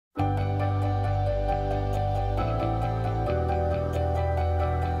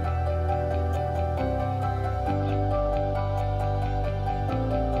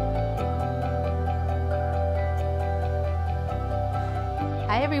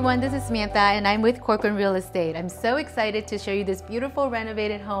everyone, this is Samantha and I'm with Corcoran Real Estate. I'm so excited to show you this beautiful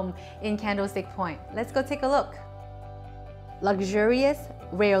renovated home in Candlestick Point. Let's go take a look. Luxurious,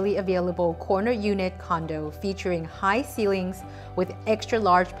 rarely available corner unit condo featuring high ceilings with extra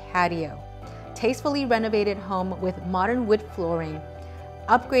large patio. Tastefully renovated home with modern wood flooring,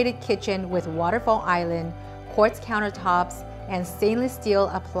 upgraded kitchen with waterfall island, quartz countertops, and stainless steel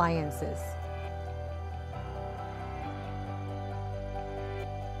appliances.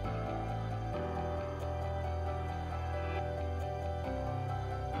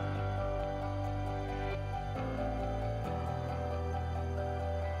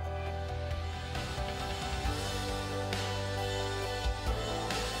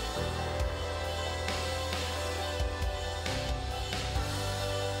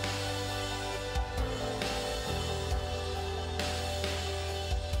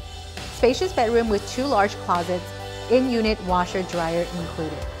 Spacious bedroom with 2 large closets, in-unit washer-dryer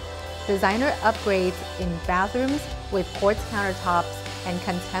included. Designer upgrades in bathrooms with quartz countertops and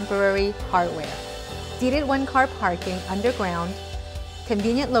contemporary hardware. Seated one-car parking underground.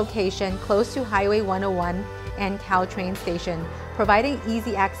 Convenient location close to Highway 101 and Caltrain Station, providing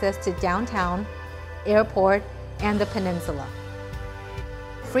easy access to downtown, airport, and the Peninsula.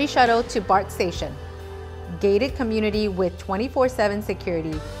 Free shuttle to BART Station. Gated community with 24/7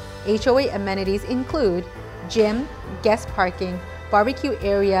 security. HOA amenities include gym, guest parking, barbecue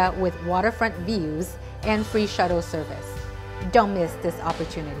area with waterfront views, and free shuttle service. Don't miss this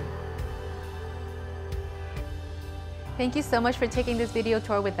opportunity. Thank you so much for taking this video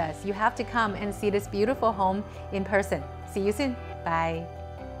tour with us. You have to come and see this beautiful home in person. See you soon. Bye.